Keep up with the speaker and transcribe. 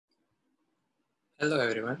Hello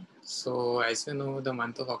everyone. So as you know, the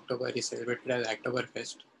month of October is celebrated as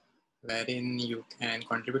Hacktoberfest, wherein you can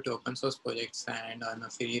contribute to open source projects and earn a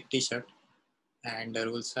free t-shirt. And the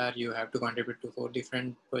rules are you have to contribute to 4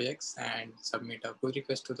 different projects and submit a pull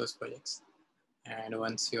request to those projects. And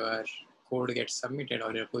once your code gets submitted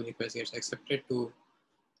or your pull request gets accepted to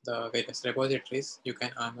the various repositories, you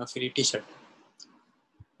can earn a free t-shirt.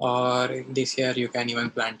 Or this year you can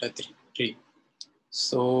even plant a tree.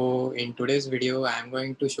 So in today's video, I am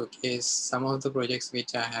going to showcase some of the projects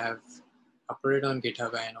which I have uploaded on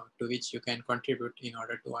GitHub and to which you can contribute in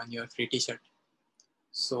order to earn your free t-shirt.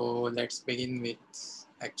 So let's begin with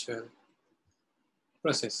actual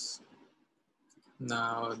process.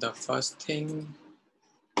 Now the first thing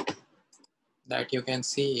that you can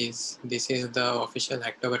see is this is the official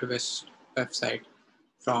Hacktoberfest website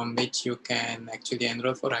from which you can actually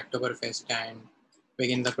enroll for Hacktoberfest and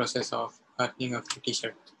begin the process of earning a free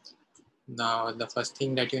t-shirt. Now, the first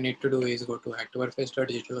thing that you need to do is go to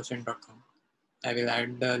hacktoberfest.digitalocean.com. I will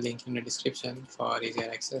add the link in the description for easier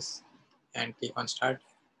access and click on start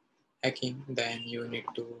hacking. Then you need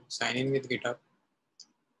to sign in with GitHub.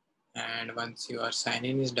 And once your sign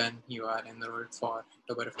in is done, you are enrolled for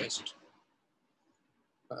Hacktoberfest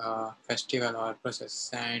festival or process.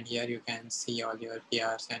 And here you can see all your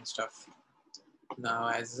PRs and stuff. Now,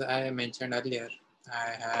 as I mentioned earlier,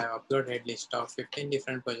 I have uploaded a list of 15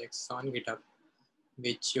 different projects on GitHub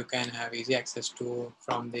which you can have easy access to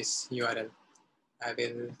from this URL. I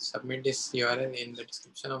will submit this URL in the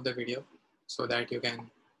description of the video so that you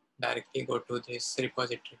can directly go to this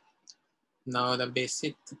repository. Now the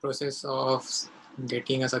basic process of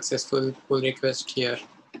getting a successful pull request here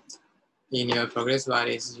in your progress bar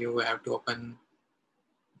is you have to open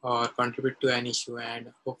or contribute to an issue,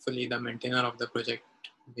 and hopefully the maintainer of the project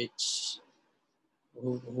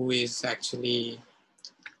who is actually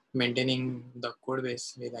maintaining the code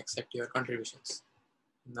base will accept your contributions.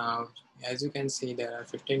 Now, as you can see, there are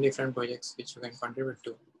 15 different projects which you can contribute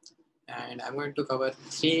to. And I'm going to cover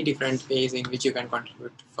 3 different ways in which you can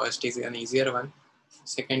contribute. First is an easier one.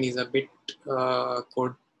 Second is a bit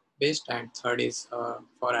code based. And third is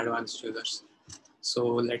for advanced users. So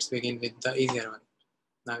let's begin with the easier one.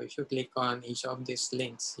 Now, if you click on each of these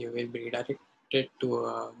links, you will be redirected to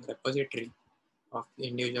a repository of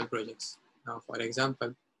individual projects. Now, for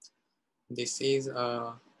example, this is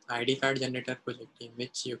a ID card generator project in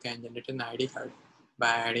which you can generate an ID card by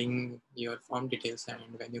adding your form details, and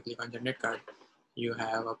when you click on generate card, you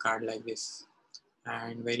have a card like this.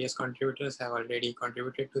 And various contributors have already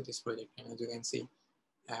contributed to this project, and as you can see,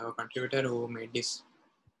 I have a contributor who made this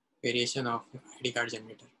variation of ID card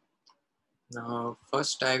generator. Now,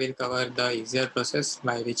 first I will cover the easier process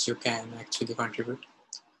by which you can actually contribute.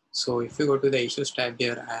 So if you go to the issues tab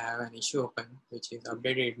here, I have an issue open, which is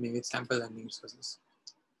updated me with sample learning resources.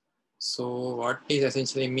 So what this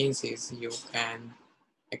essentially means is you can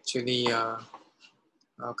actually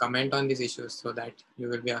comment on these issues so that you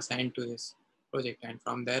will be assigned to this project, and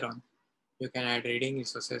from there on you can add reading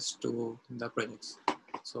resources to the projects.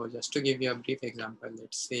 So just to give you a brief example,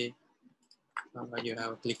 let's say you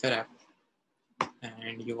have a clicker app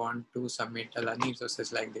and you want to submit a learning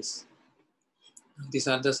resources like this. These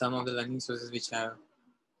are the some of the learning resources which have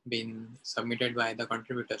been submitted by the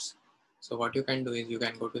contributors. So what you can do is you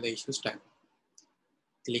can go to the issues tab,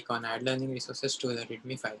 click on add learning resources to the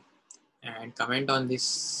readme file, and comment on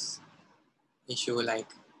this issue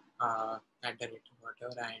like at the rate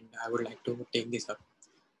whatever, and I would like to take this up.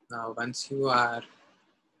 Now once you are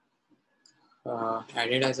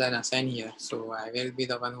added as an assignee here, so I will be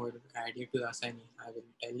the one who will add you to the assignee. I will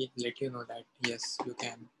let you know that yes, you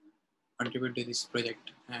can contribute to this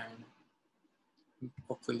project and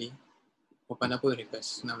hopefully open a pull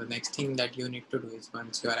request. Now the next thing that you need to do is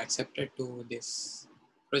once you are accepted to this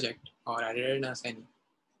project or added an assignee,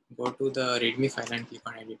 go to the readme file and click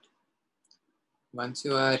on edit. Once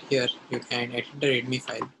you are here, you can edit the readme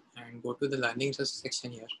file and go to the learning resources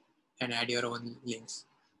section here and add your own links.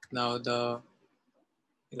 Now the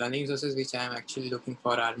learning resources which I am actually looking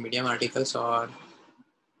for are Medium articles or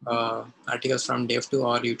articles from Dev2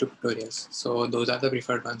 or YouTube tutorials. So those are the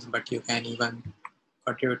preferred ones, but you can even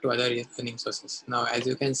contribute to other learning sources. Now as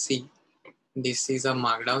you can see, this is a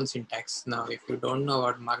markdown syntax. Now if you don't know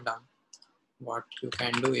about markdown, what you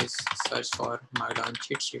can do is search for markdown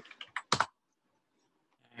cheat sheet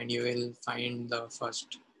and you will find the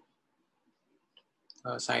first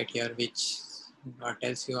site here which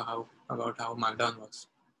tells you about how markdown works.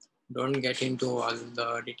 Don't get into all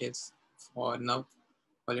the details for now.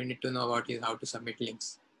 All you need to know about is how to submit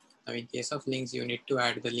links. Now in case of links, you need to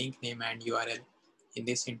add the link name and URL in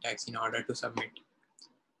this syntax in order to submit.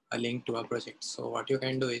 a link to a project. So what you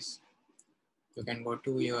can do is you can go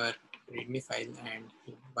to your README file, and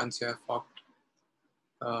once you have forked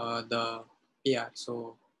the PR,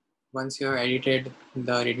 so once you have edited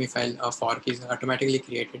the README file, a fork is automatically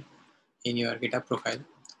created in your GitHub profile.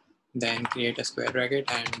 Then create a square bracket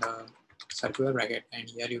and a circular bracket, and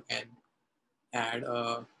here you can add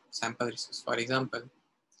a sample resource. For example,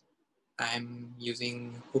 I'm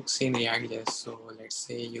using hooks in React.js. So let's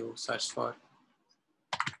say you search for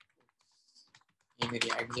in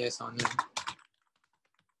React.js online,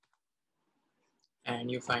 and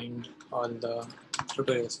you find all the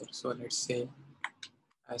tutorials here. So let's say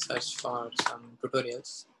I search for some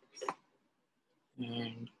tutorials,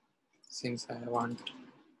 and since I want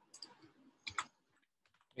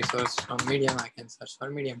resource from Medium, I can search for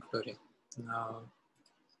Medium tutorial. Now,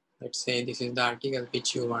 let's say this is the article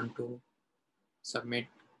which you want to submit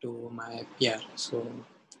to my PR. So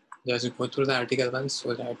just go through the article once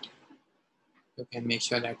so that you can make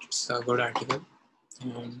sure that it's a good article.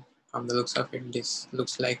 And from the looks of it, this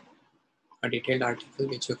looks like a detailed article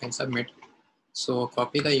which you can submit. So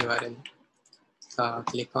copy the URL,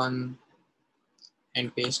 click on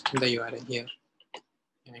and paste the URL here.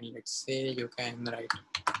 And let's say you can write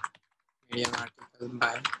Medium article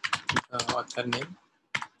by the author name.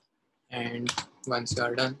 And once you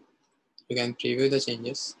are done, you can preview the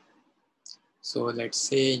changes. So let's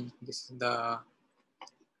say this is the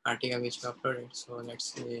article which we uploaded. So let's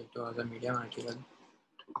say it was a Medium article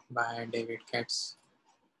by David Katz.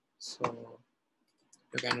 So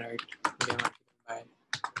you can write Medium article by David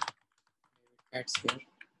Katz here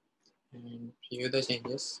and preview the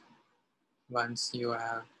changes. Once you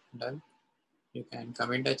have done, you can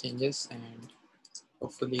comment the changes, and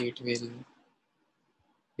hopefully it will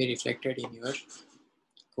be reflected in your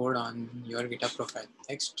code on your GitHub profile.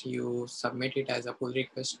 Next, you submit it as a pull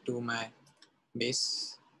request to my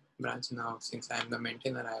base branch. Now, since I am the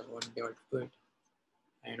maintainer, I won't be able to do it.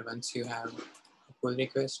 And once you have a pull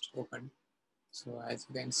request open, so as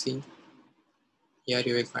you can see, here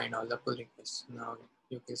you will find all the pull requests. Now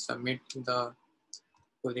you can submit the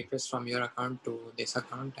pull request from your account to this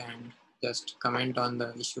account and just comment on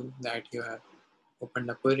the issue that you have opened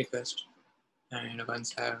the pull request. And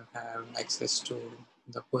once I have access to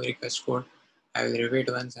the pull request code, I will review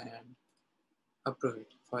it once and approve it.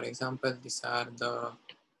 For example, these are the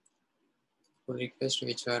pull requests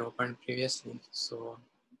which were opened previously. So,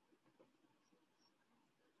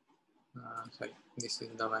 sorry, this is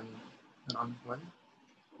the wrong one.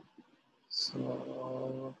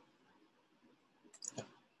 So, yeah.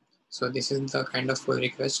 So this is the kind of pull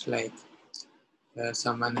request, like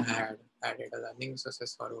someone had added a learning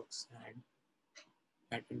resources for hooks and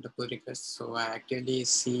added the pull request. So I actively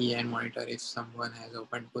see and monitor if someone has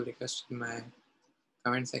opened pull request in my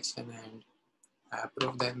comment section, and I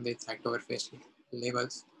approve them with Hacktoberfest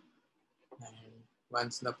labels. And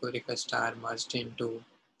once the pull requests are merged into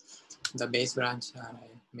the base branch, I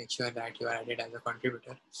make sure that you are added as a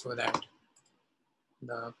contributor so that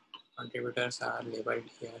the contributors are labeled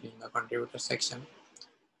here in the contributor section.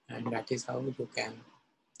 And that is how you can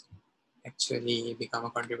actually become a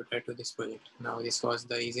contributor to this project. Now, this was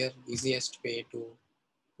the easiest way to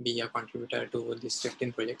be a contributor to these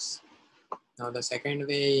 15 projects. Now, the second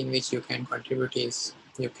way in which you can contribute is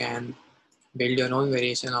you can build your own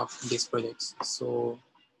variation of these projects. So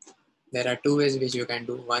there are two ways which you can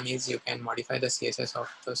do. One is you can modify the CSS of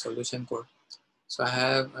the solution code. So I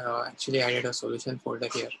have actually added a solution folder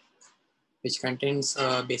here, which contains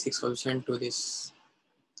a basic solution to this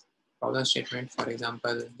problem statement. For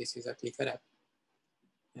example, this is a clicker app.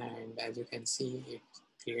 And as you can see, it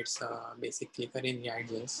creates a basic clicker in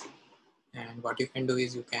React.js. And what you can do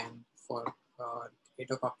is you can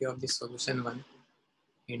create a copy of this solution one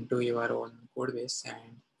into your own code base,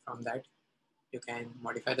 and from that you can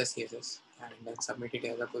modify the CSS and then submit it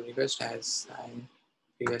as a pull request as I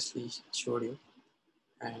previously showed you.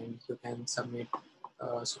 And you can submit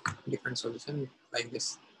a different solution like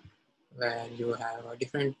this, where you have a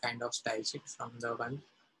different kind of style sheet from the one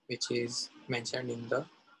which is mentioned in the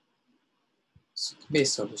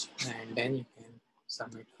base solution, and then you can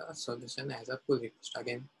submit a solution as a pull request.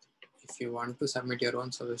 Again, if you want to submit your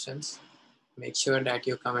own solutions, make sure that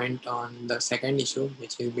you comment on the second issue,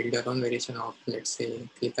 which is build your own variation of, let's say,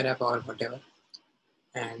 clicker app or whatever,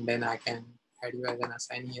 and then I can add you as an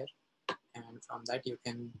assign here, and from that you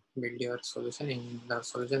can build your solution in the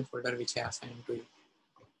solution folder which I assigned to you.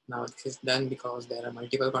 Now this is done because there are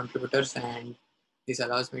multiple contributors, and this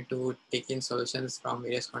allows me to take in solutions from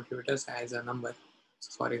various contributors as a number. So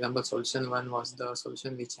for example, solution 1 was the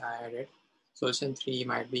solution which I added. Solution 3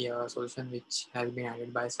 might be a solution which has been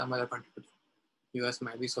added by some other contributor. yours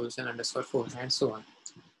might be solution underscore 4 and so on.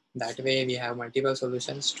 That way we have multiple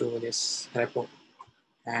solutions to this repo.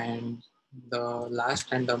 And the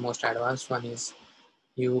last and the most advanced one is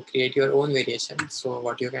you create your own variation. So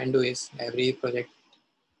what you can do is every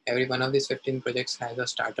one of these 15 projects has a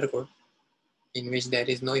starter code in which there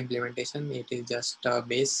is no implementation. It is just a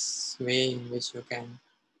base way in which you can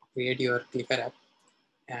create your clicker app,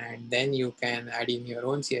 and then you can add in your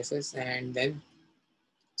own CSS and then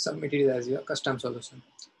submit it as your custom solution.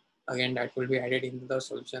 Again, that will be added in the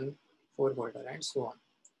solution 4 folder and so on.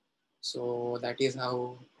 So that is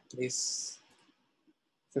how these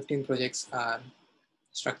 15 projects are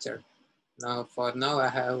structured. Now, for now, I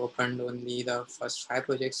have opened only the first 5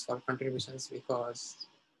 projects for contributions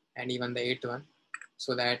and even the 8th one,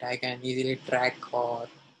 so that I can easily track or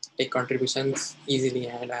take contributions easily,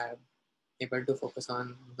 and I'm able to focus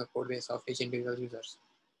on the code base of each individual users.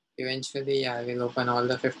 Eventually, I will open all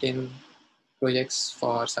the 15 projects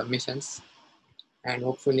for submissions, and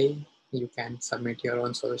hopefully you can submit your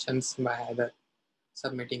own solutions by either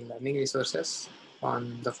submitting learning resources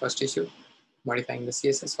on the first issue, modifying the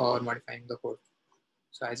CSS, or modifying the code.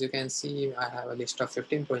 So as you can see, I have a list of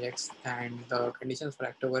 15 projects, and the conditions for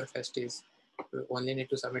Hacktoberfest is you only need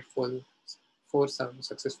to submit four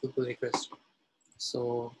successful pull requests.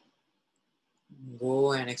 So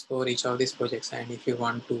go and explore each of these projects, and if you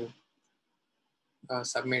want to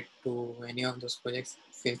submit to any of those projects,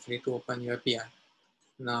 feel free to open your PR.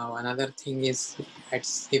 Now another thing is,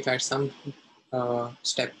 if at some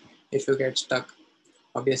step, if you get stuck,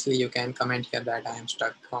 obviously you can comment here that I am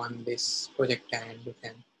stuck on this project, and you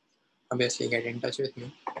can obviously get in touch with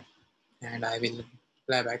me and I will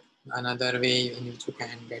reply back. Another way in which you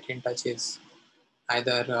can get in touch is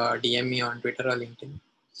either DM me on Twitter or LinkedIn.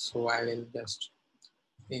 So I will just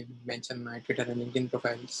mention my Twitter and LinkedIn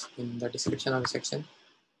profiles in the description of the section.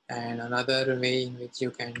 And another way in which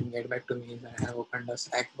you can get back to me is I have opened a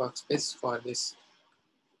Slack workspace for this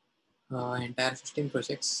entire 15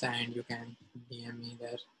 projects, and you can DM me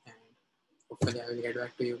there, and hopefully I will get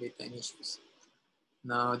back to you with any issues.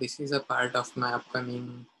 Now this is a part of my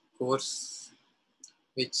upcoming course,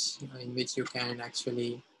 in which you can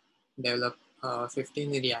actually develop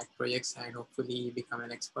 15 React projects and hopefully become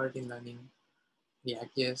an expert in learning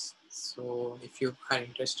React.js. So if you are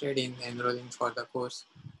interested in enrolling for the course,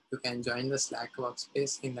 you can join the Slack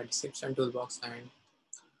workspace in the description toolbox and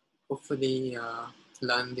hopefully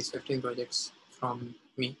learn these 15 projects from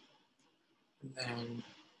me, and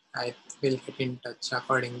I will get in touch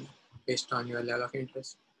accordingly based on your level of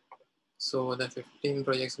interest. So the 15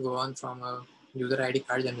 projects go on from a user ID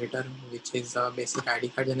card generator, which is a basic ID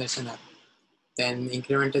card generation app. Then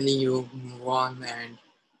incrementally you move on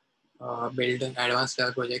and build advanced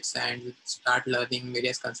level projects and start learning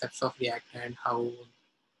various concepts of React and how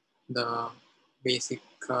the basic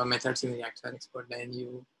methods in React are explored. Then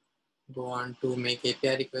you go on to make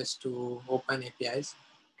API requests to open APIs,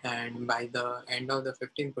 and by the end of the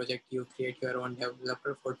 15 project, you create your own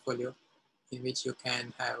developer portfolio in which you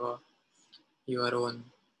can have your own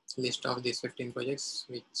list of these 15 projects,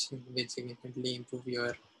 which will significantly improve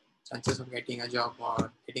your chances of getting a job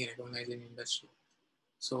or getting recognized in industry.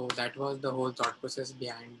 So that was the whole thought process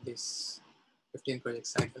behind this 15 project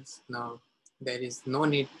cycles. Now there is no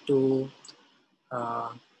need to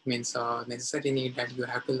necessary need that you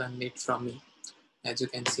have to learn it from me. As you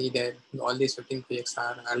can see that all these 15 projects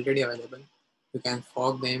are already available. You can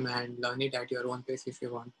fork them and learn it at your own pace if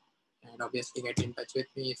you want. And obviously get in touch with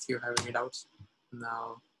me if you have any doubts.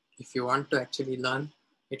 Now, if you want to actually learn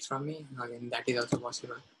it from me, again, that is also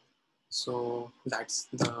possible. So that's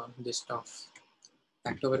the gist of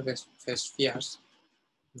Hacktoberfest PRs.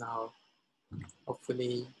 Now,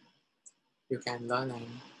 hopefully you can learn and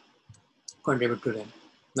contribute to them.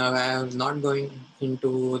 Now, I am not going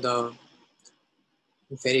into the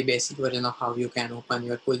very basic version of how you can open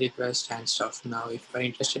your pull request and stuff. Now, if you're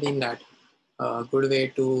interested in that, a good way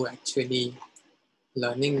to actually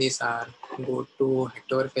learning this are go to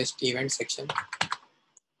Hacktoberfest event section.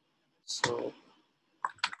 So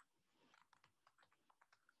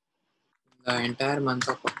the entire month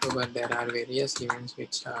of October, there are various events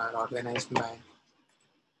which are organized by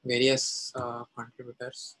various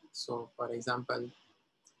contributors. So for example,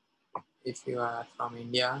 if you are from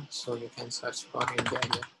India, so you can search for India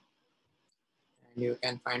here, and you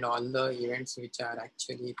can find all the events which are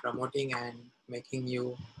actually promoting and making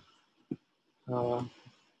you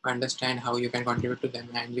understand how you can contribute to them,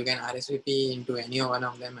 and you can RSVP into any one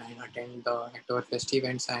of them and attend the Hacktoberfest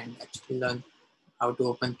events and actually learn how to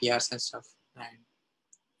open PRs and stuff. And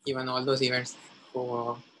even all those events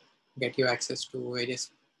get you access to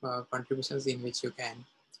various contributions in which you can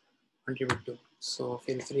contribute to. So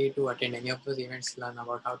feel free to attend any of those events, learn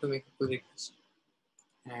about how to make a pull request,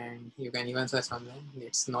 and you can even search online.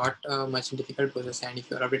 It's not a much difficult process, and if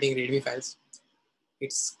you're updating README files,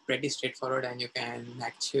 it's pretty straightforward, and you can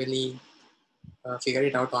actually figure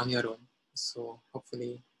it out on your own. So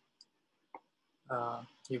hopefully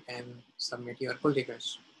you can submit your pull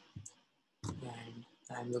request, and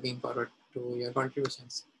I'm looking forward to your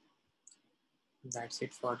contributions. That's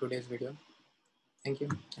it for today's video. Thank you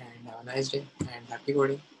and have a nice day and happy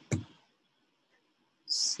coding.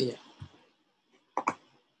 See ya.